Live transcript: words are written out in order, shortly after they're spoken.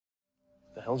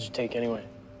The hell did you take anyway?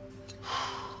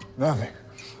 Nothing.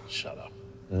 Shut up.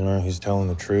 No, he's telling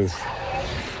the truth.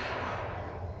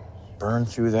 Burned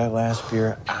through that last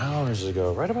beer hours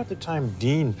ago, right about the time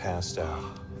Dean passed out.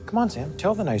 Come on, Sam,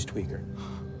 tell the nice tweaker.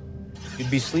 You'd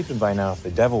be sleeping by now if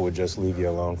the devil would just leave you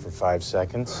alone for 5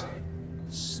 seconds.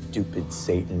 Stupid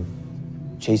Satan.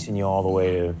 Chasing you all the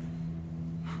way to...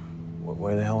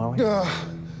 Where the hell are we?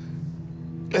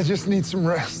 I just need some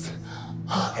rest.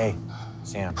 Hey,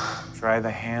 Sam, try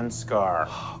the hand scar.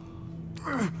 How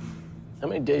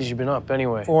many days you been up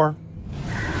anyway? 4.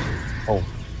 Oh,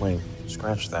 wait,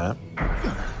 scratch that.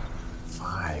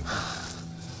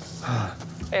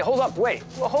 5. Hey, hold up, wait.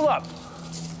 Well, hold up.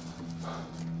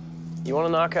 You want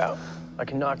to knock out? I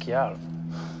can knock you out.